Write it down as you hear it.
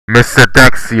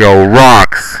Missadaxio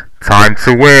rocks. Time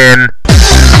to win.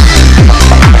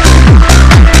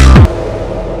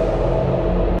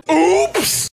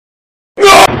 Oops!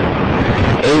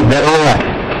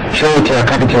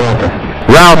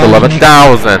 Round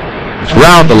 11,000.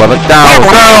 Round 11,000.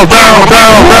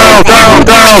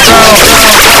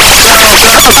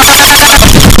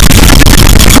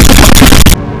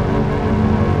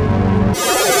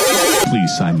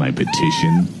 Please sign my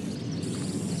petition.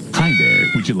 Hi there,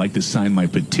 would you like to sign my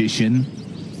petition?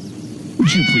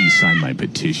 Would you please sign my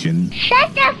petition?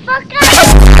 Shut the fuck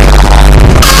up!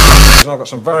 I've got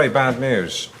some very bad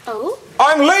news. Oh?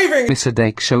 I'm leaving!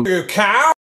 Missadaxio. You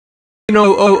cow!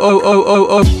 No,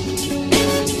 oh.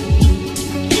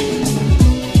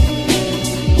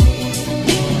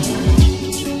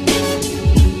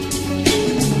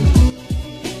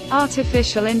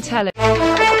 Artificial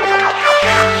intelligence.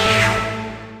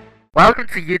 Welcome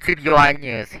to YouTube UI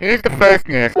News. Here's the first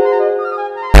news.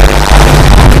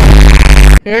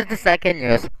 Here's the second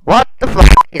news. What the fuck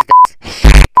is this?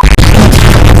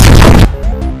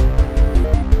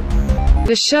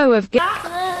 The show of well,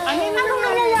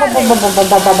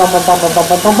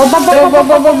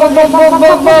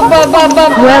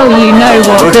 you know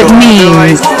what that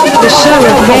means. The show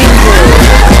of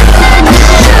game.